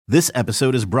This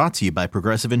episode is brought to you by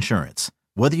Progressive Insurance.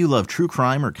 Whether you love true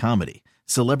crime or comedy,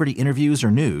 celebrity interviews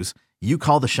or news, you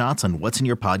call the shots on what's in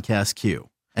your podcast queue.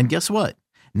 And guess what?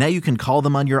 Now you can call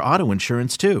them on your auto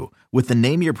insurance too with the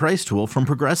Name Your Price tool from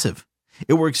Progressive.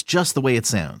 It works just the way it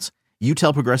sounds. You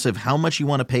tell Progressive how much you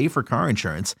want to pay for car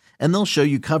insurance, and they'll show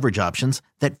you coverage options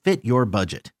that fit your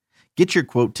budget. Get your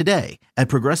quote today at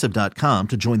Progressive.com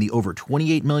to join the over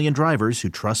 28 million drivers who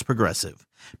trust Progressive.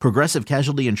 Progressive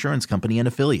Casualty Insurance Company and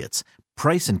Affiliates.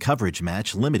 Price and coverage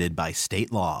match limited by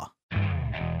state law.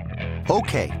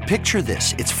 Okay, picture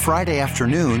this. It's Friday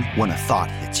afternoon when a thought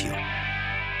hits you.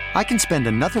 I can spend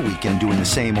another weekend doing the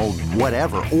same old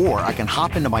whatever, or I can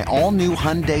hop into my all-new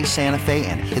Hyundai Santa Fe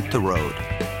and hit the road.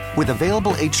 With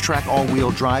available H-Track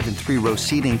all-wheel drive and 3-row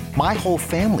seating, my whole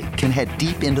family can head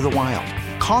deep into the wild.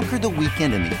 Conquer the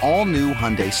weekend in the all-new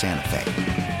Hyundai Santa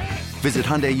Fe. Visit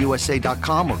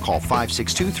HyundaiUSA.com or call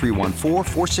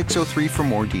 562-314-4603 for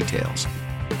more details.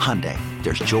 Hyundai,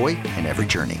 there's joy in every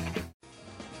journey.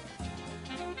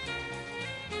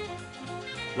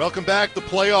 Welcome back. The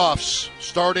playoffs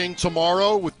starting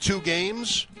tomorrow with 2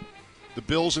 games. The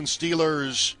Bills and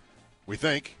Steelers, we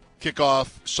think, kick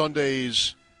off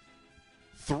Sunday's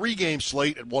 3-game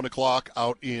slate at 1 o'clock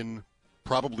out in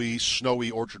probably snowy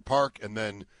Orchard Park, and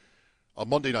then a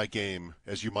Monday night game.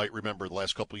 As you might remember, the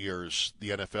last couple of years, the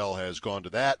NFL has gone to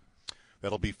that.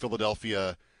 That'll be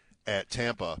Philadelphia at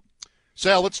Tampa.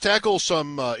 Sal, let's tackle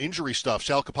some injury stuff.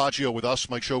 Sal Capaccio with us,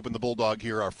 Mike Shopin, the Bulldog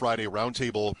here, our Friday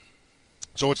roundtable.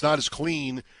 So it's not as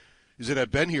clean as it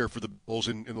had been here for the Bulls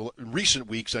in recent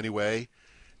weeks anyway.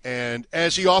 And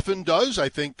as he often does, I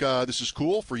think this is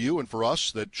cool for you and for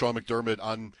us that Sean McDermott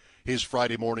on his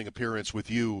Friday morning appearance with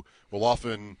you will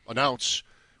often announce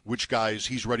which guys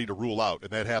he's ready to rule out.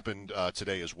 And that happened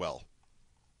today as well.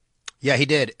 Yeah, he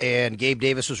did. And Gabe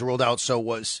Davis was ruled out, so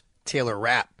was Taylor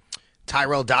Rapp.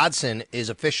 Tyrell Dodson is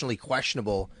officially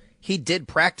questionable. He did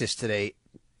practice today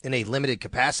in a limited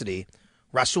capacity.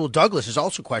 Rasul Douglas is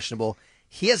also questionable.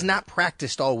 He has not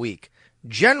practiced all week.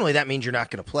 Generally, that means you're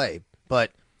not going to play.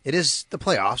 But it is the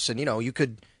playoffs, and, you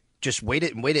could just wait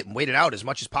it out as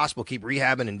much as possible, keep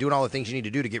rehabbing and doing all the things you need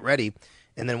to do to get ready,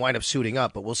 and then wind up suiting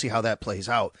up. But we'll see how that plays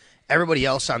out. Everybody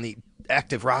else on the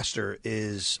active roster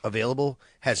is available,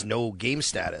 has no game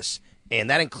status, and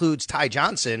that includes Ty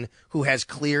Johnson, who has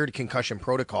cleared concussion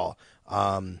protocol.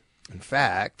 In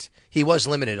fact, he was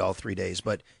limited all 3 days,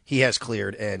 but he has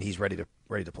cleared, and he's ready to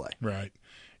play. Right.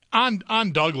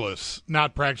 On Douglas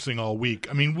not practicing all week,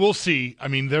 we'll see.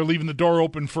 They're leaving the door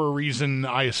open for a reason,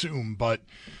 I assume, but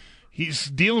he's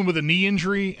dealing with a knee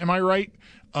injury, am I right?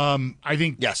 I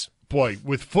think, yes. Boy,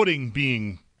 with footing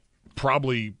being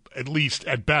probably at least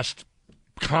at best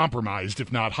compromised,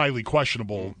 if not highly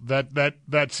questionable,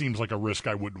 that seems like a risk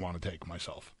I wouldn't want to take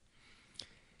myself.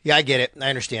 Yeah, I get it. I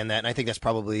understand that, and I think that's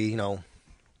probably,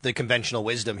 the conventional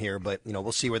wisdom here, but,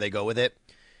 we'll see where they go with it.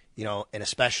 And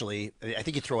especially, I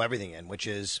think you throw everything in, which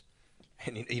is,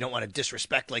 and you don't want to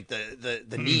disrespect like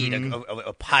the need of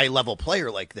a high-level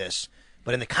player like this,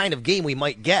 but in the kind of game we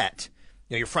might get,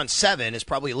 your front seven is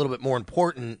probably a little bit more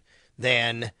important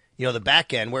than, the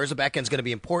back end, whereas the back end is going to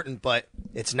be important, but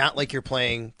it's not like you're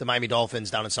playing the Miami Dolphins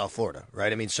down in South Florida,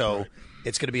 right? Right. It's going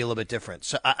to be a little bit different.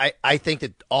 So I think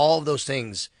that all of those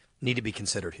things need to be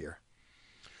considered here.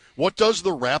 What does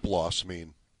the Rapp loss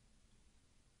mean?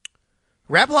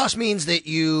 Rapp loss means that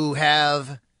you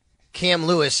have Cam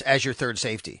Lewis as your third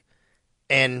safety.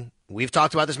 And we've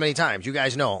talked about this many times. You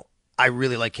guys know I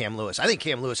really like Cam Lewis. I think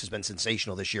Cam Lewis has been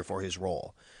sensational this year for his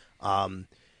role.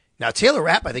 Now, Taylor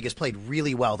Rapp, I think, has played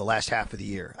really well the last half of the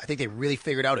year. I think they really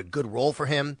figured out a good role for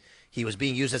him. He was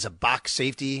being used as a box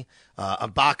safety, a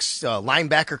box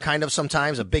linebacker kind of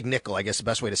sometimes, a big nickel, I guess the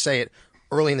best way to say it,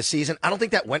 early in the season. I don't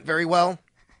think that went very well.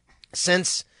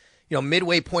 Since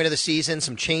midway point of the season,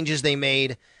 some changes they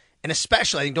made, and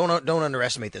especially, I think don't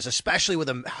underestimate this, especially with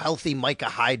a healthy Micah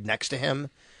Hyde next to him.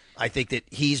 I think that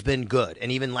he's been good,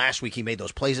 and even last week he made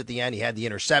those plays at the end. He had the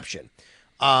interception.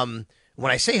 When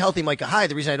I say healthy Micah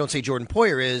Hyde, the reason I don't say Jordan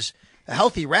Poyer is a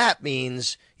healthy Rapp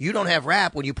means you don't have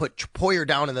Rapp when you put Poyer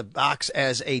down in the box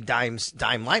as a dime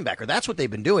linebacker. That's what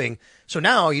they've been doing. So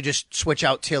now you just switch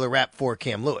out Taylor Rapp for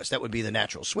Cam Lewis. That would be the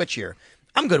natural switch here.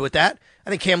 I'm good with that. I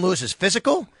think Cam Lewis is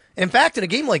physical. In fact, in a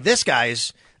game like this,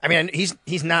 guys,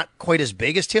 he's not quite as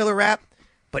big as Taylor Rapp,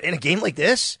 but in a game like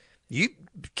this, you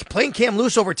playing Cam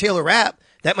Lewis over Taylor Rapp,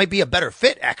 that might be a better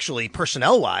fit, actually,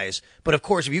 personnel-wise. But, of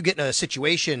course, if you get in a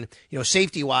situation,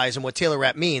 safety-wise and what Taylor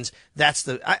Rapp means, that's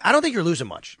I don't think you're losing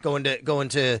much going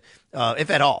to if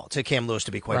at all, to Cam Lewis,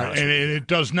 to be quite honest. And it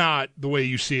does not, the way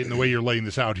you see it and the way you're laying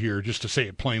this out here, just to say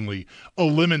it plainly,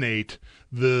 eliminate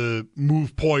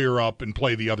move Poyer up and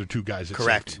play the other two guys at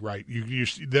Correct. safety, right?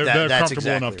 They're comfortable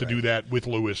exactly enough to right. do that with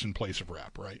Lewis in place of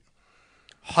Rapp, right?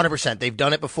 100%. They've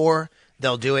done it before.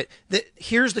 They'll do it.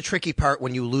 Here's the tricky part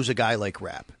when you lose a guy like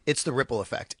Rapp. It's the ripple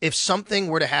effect. If something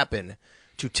were to happen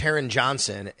to Taron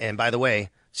Johnson, and by the way,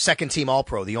 second-team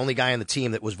All-Pro, the only guy on the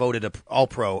team that was voted a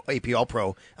All-Pro, AP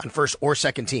All-Pro on first or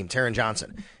second team, Taron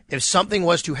Johnson. If something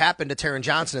was to happen to Taron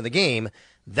Johnson in the game,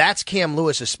 that's Cam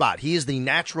Lewis's spot. He is the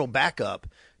natural backup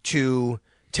to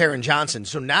Taron Johnson.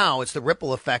 So now it's the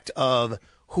ripple effect of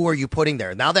who are you putting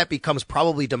there? Now that becomes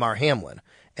probably DeMar Hamlin.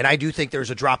 And I do think there's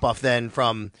a drop-off then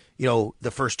from,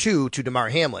 the first two to DeMar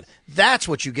Hamlin. That's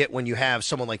what you get when you have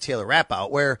someone like Taylor Rapp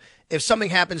out, where if something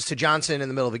happens to Johnson in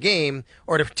the middle of a game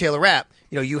or to Taylor Rapp,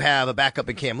 you have a backup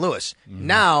in Cam Lewis. Mm-hmm.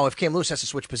 Now, if Cam Lewis has to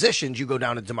switch positions, you go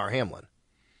down to DeMar Hamlin.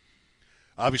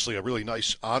 Obviously, a really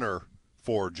nice honor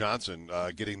for Johnson,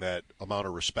 getting that amount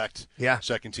of respect. Yeah.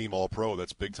 Second team All-Pro,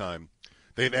 that's big time.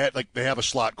 They have a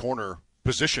slot corner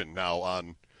position now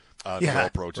on the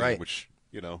All-Pro team, right. which,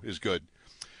 is good.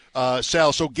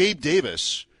 Sal, so Gabe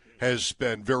Davis has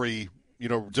been very,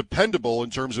 dependable in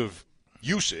terms of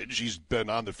usage. He's been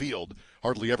on the field,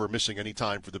 hardly ever missing any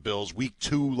time for the Bills. Week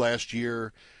 2 last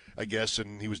year, I guess,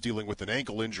 and he was dealing with an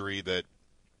ankle injury that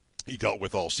he dealt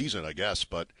with all season, I guess.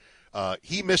 But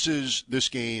he misses this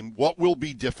game. What will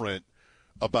be different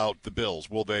about the Bills?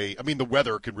 Will they – I mean, the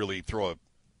weather could really throw a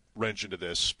wrench into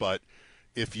this, but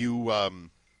if you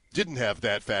didn't have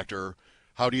that factor –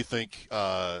 how do you think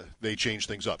they change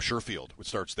things up? Sherfield, it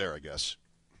starts there, I guess.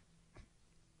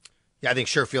 Yeah, I think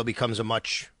Sherfield becomes a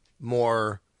much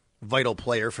more vital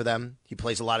player for them. He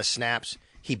plays a lot of snaps.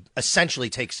 He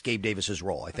essentially takes Gabe Davis's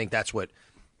role. I think that's what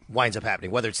winds up happening,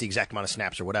 whether it's the exact amount of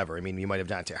snaps or whatever. I mean, you might have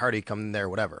Dante Hardy come in there,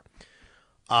 whatever.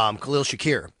 Khalil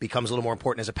Shakir becomes a little more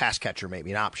important as a pass catcher,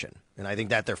 maybe an option. And I think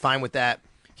that they're fine with that.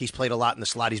 He's played a lot in the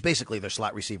slot. He's basically their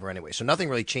slot receiver anyway. So nothing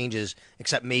really changes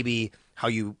except maybe how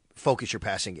you focus your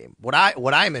passing game. What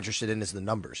I'm interested in is the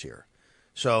numbers here.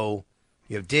 So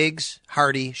you have Diggs,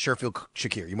 Hardy, Sherfield,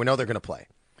 Shakir. You know they're going to play.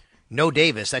 No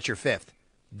Davis, that's your fifth.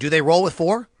 Do they roll with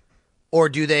 4? Or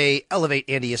do they elevate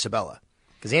Andy Isabella?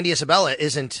 Because Andy Isabella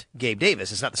isn't Gabe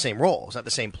Davis. It's not the same role. It's not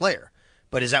the same player.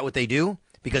 But is that what they do?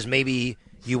 Because maybe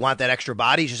you want that extra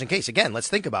body just in case. Again, let's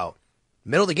think about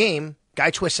middle of the game,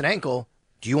 guy twists an ankle.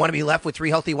 Do you want to be left with 3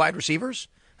 healthy wide receivers?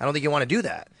 I don't think you want to do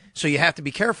that. So you have to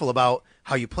be careful about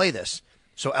how you play this.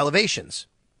 So elevations.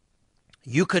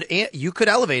 You could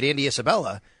elevate Andy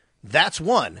Isabella. That's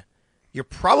one. You're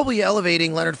probably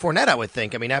elevating Leonard Fournette, I would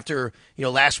think. I mean, after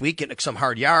last week getting some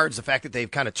hard yards, the fact that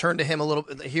they've kind of turned to him a little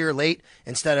bit here late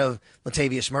instead of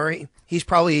Latavius Murray, he's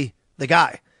probably the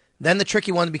guy. Then the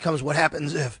tricky one becomes what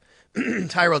happens if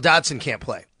Tyrell Dodson can't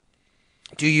play.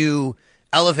 Do you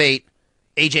elevate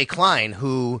A.J. Klein,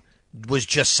 who was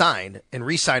just signed and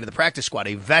re-signed to the practice squad,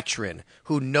 a veteran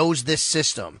who knows this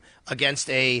system against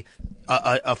a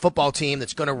football team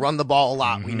that's going to run the ball a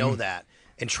lot. Mm-hmm. We know that.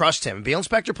 And trust him. Bale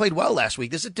Spector played well last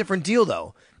week. This is a different deal,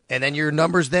 though. And then your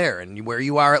numbers there and where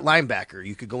you are at linebacker.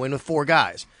 You could go in with 4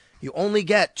 guys. You only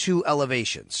get 2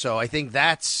 elevations. So I think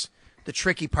that's the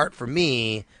tricky part for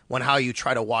me when how you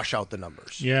try to wash out the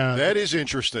numbers. Yeah. That is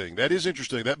interesting.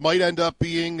 That might end up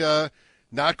being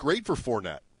not great for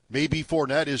Fournette. Maybe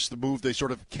Fournette is the move they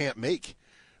sort of can't make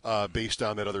based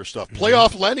on that other stuff.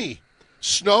 Playoff Lenny.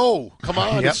 Snow. Come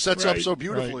on. Yep, it sets up so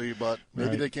beautifully, but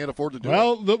maybe they can't afford to do it.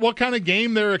 Well, what kind of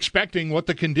game they're expecting, what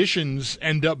the conditions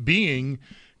end up being,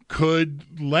 could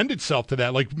lend itself to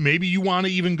that. Like maybe you want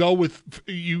to even go with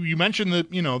you mentioned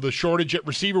that the shortage at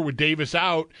receiver with Davis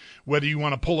out, whether you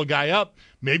want to pull a guy up,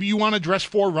 maybe you want to dress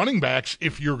 4 running backs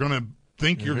if you're going to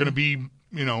think you're going to be,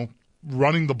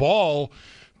 running the ball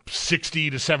 60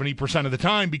 to 70% of the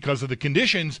time because of the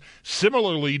conditions.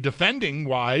 Similarly, defending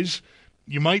wise,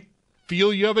 you might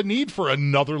feel you have a need for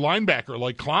another linebacker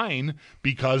like Klein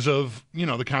because of,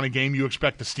 the kind of game you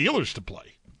expect the Steelers to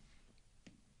play.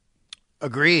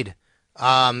 Agreed.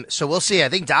 So we'll see. I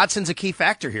think Dodson's a key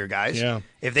factor here, guys. Yeah.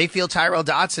 If they feel Tyrell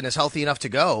Dodson is healthy enough to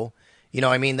go, then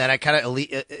it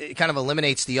kind of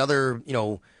eliminates the other,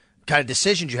 kind of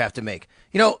decisions you have to make.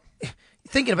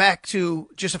 Thinking back to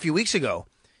just a few weeks ago,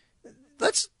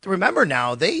 let's remember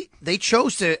now, they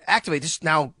chose to activate this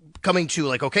now coming to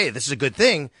like, okay, this is a good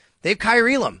thing. They have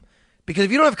Kyrie Elam. Because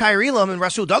if you don't have Kyrie Elam and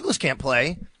Rasul Douglas can't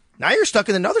play, now you're stuck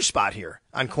in another spot here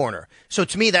on corner. So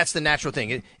to me, that's the natural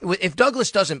thing. If Douglas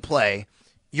doesn't play,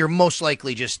 you're most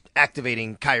likely just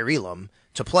activating Kyrie Elam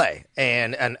to play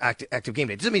and an active game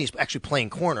day. It doesn't mean he's actually playing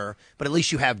corner, but at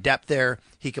least you have depth there.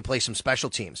 He could play some special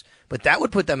teams. But that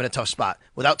would put them in a tough spot.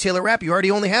 Without Taylor Rapp, you already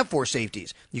only have 4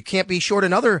 safeties. You can't be short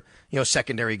another,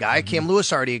 secondary guy. Mm-hmm. Cam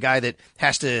Lewis already a guy that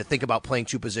has to think about playing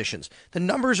 2 positions. The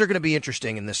numbers are going to be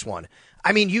interesting in this one.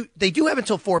 I mean, they do have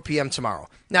until 4 p.m. tomorrow.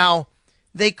 Now,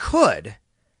 they could.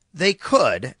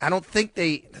 I don't think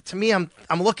to me, I'm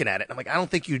looking at it. I'm like, I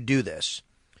don't think you'd do this.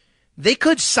 They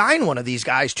could sign one of these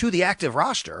guys to the active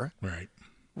roster, right?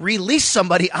 Release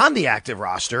somebody on the active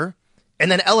roster,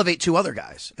 and then elevate 2 other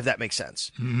guys, if that makes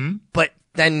sense. Mm-hmm. But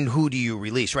then who do you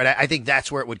release, right? I think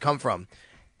that's where it would come from.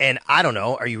 And I don't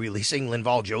know, are you releasing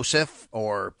Linval Joseph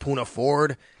or Poona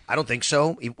Ford? I don't think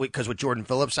so, because with Jordan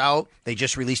Phillips out, they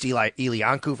just released Eli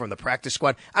Ankou from the practice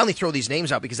squad. I only throw these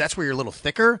names out because that's where you're a little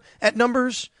thicker at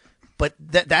numbers, but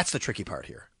that's the tricky part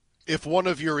here. If one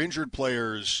of your injured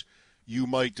players you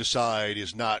might decide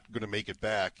is not going to make it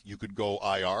back, you could go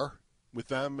IR with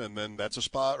them, and then that's a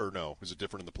spot, or no? Is it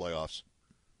different in the playoffs?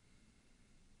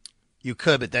 You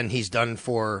could, but then he's done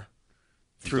through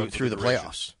the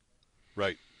playoffs.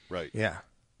 Right. Yeah.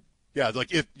 Yeah, like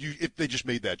if they just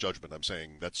made that judgment, I'm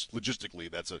saying that's logistically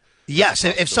that's a yes.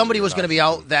 If somebody was going to be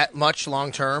out that much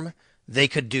long term, they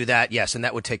could do that. Yes, and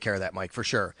that would take care of that, Mike, for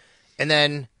sure. And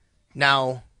then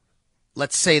now,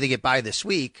 let's say they get by this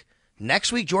week.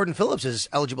 Next week, Jordan Phillips is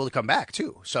eligible to come back,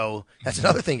 too. So that's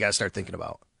another thing you got to start thinking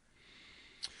about.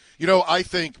 I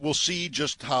think we'll see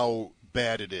just how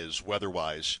bad it is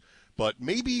weather-wise. But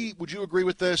maybe, would you agree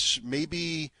with this?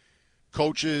 Maybe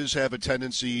coaches have a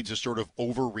tendency to sort of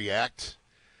overreact.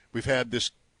 We've had this,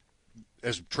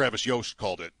 as Travis Yost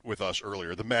called it with us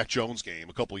earlier, the Mac Jones game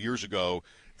a couple of years ago.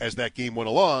 As that game went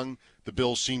along, the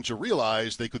Bills seemed to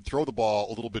realize they could throw the ball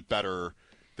a little bit better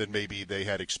than maybe they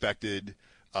had expected.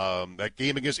 That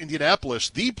game against Indianapolis,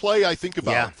 the play I think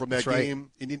about from that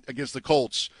game against the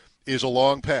Colts is a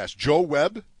long pass. Joe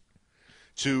Webb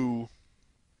to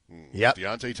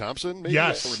Deontay Thompson, maybe?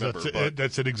 Yes,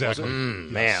 that's it exactly.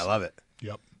 Man, I love it.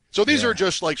 Yep. So these are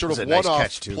just like sort of one-off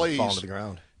nice plays fall to the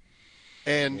ground.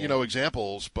 And,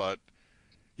 examples. But,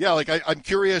 yeah, like I'm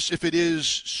curious if it is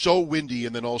so windy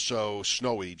and then also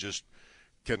snowy,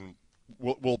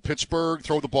 will Pittsburgh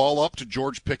throw the ball up to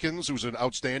George Pickens, who's an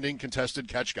outstanding contested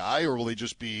catch guy, or will they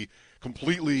just be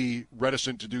completely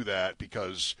reticent to do that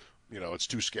because, it's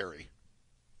too scary?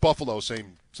 Buffalo,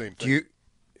 same thing.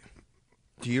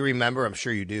 Do you remember, I'm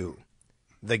sure you do,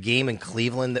 the game in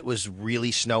Cleveland that was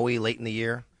really snowy late in the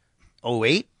year?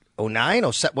 08? 09?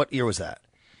 What year was that?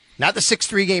 Not the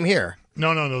 6-3 game here.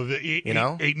 No. The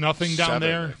 8-0 down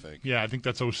there. I think. Yeah, I think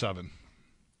that's 07.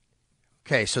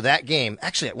 Okay, so that game,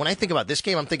 actually, when I think about this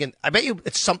game, I'm thinking, I bet you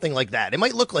it's something like that. It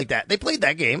might look like that. They played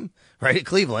that game, right, at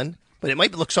Cleveland, but it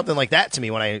might look something like that to me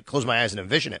when I close my eyes and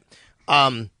envision it.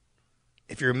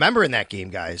 If you remember in that game,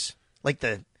 guys,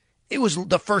 it was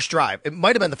the first drive. It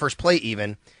might have been the first play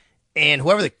even, and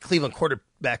whoever the Cleveland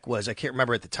quarterback was, I can't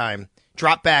remember at the time,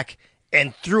 dropped back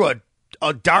and threw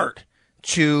a dart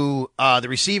to the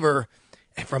receiver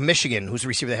from Michigan, who's the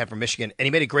receiver they had from Michigan, and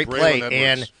he made a great play.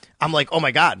 And I'm like, oh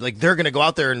my God, they're going to go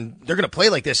out there and they're going to play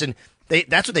like this. And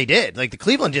that's what they did. The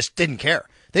Cleveland just didn't care.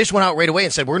 They just went out right away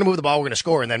and said, we're going to move the ball, we're going to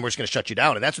score, and then we're just going to shut you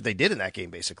down. And that's what they did in that game,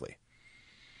 basically.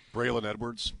 Braylon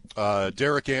Edwards.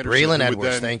 Derek Anderson. Braylon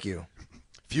Edwards, thank you.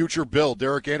 Future Bill,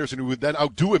 Derek Anderson, who would then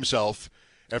outdo himself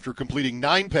after completing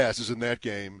 9 passes in that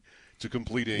game to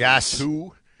completing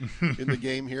 2 in the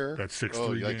game here. That's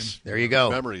 6-3 game. There you go.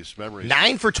 Memories.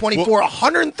 9 for 24,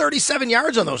 137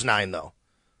 yards on those 9, though.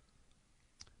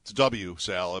 It's a W,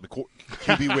 Sal.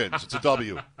 QB wins. It's a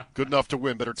W. Good enough to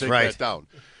win. Better take that down.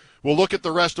 We'll look at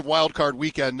the rest of Wild Card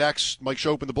Weekend next. Mike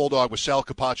Schopp and the Bulldog with Sal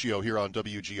Capaccio here on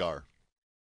WGR.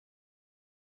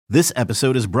 This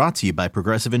episode is brought to you by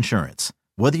Progressive Insurance.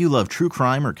 Whether you love true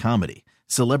crime or comedy,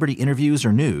 celebrity interviews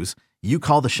or news, you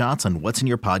call the shots on what's in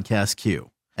your podcast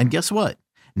queue. And guess what?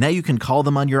 Now you can call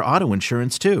them on your auto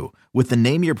insurance too with the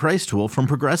Name Your Price tool from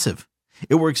Progressive.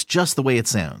 It works just the way it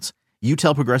sounds. You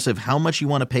tell Progressive how much you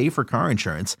want to pay for car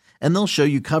insurance, and they'll show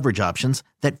you coverage options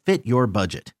that fit your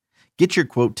budget. Get your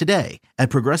quote today at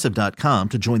Progressive.com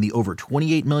to join the over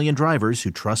 28 million drivers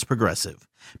who trust Progressive.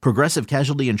 Progressive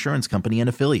Casualty Insurance Company and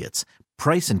Affiliates.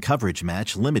 Price and coverage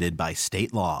match limited by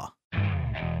state law.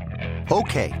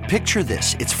 Okay, picture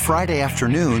this. It's Friday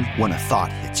afternoon when a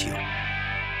thought hits you.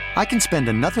 I can spend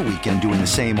another weekend doing the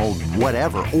same old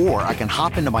whatever, or I can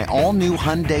hop into my all-new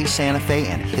Hyundai Santa Fe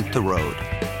and hit the road.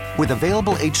 With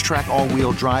available H-Track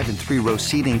all-wheel drive and 3-row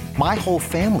seating, my whole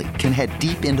family can head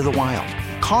deep into the wild.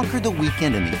 Conquer the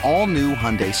weekend in the all-new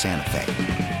Hyundai Santa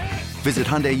Fe. Visit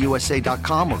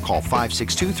HyundaiUSA.com or call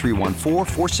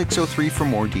 562-314-4603 for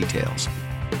more details.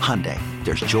 Hyundai,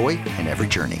 there's joy in every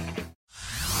journey.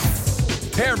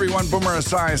 Hey everyone, Boomer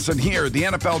Esiason here. The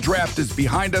NFL Draft is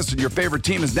behind us and your favorite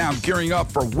team is now gearing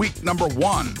up for week number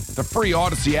 1. The free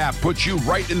Odyssey app puts you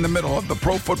right in the middle of the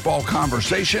pro football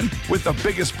conversation with the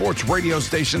biggest sports radio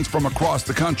stations from across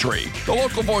the country. The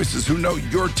local voices who know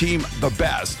your team the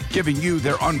best, giving you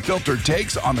their unfiltered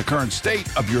takes on the current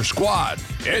state of your squad.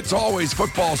 It's always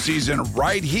football season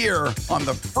right here on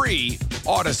the free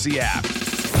Odyssey app.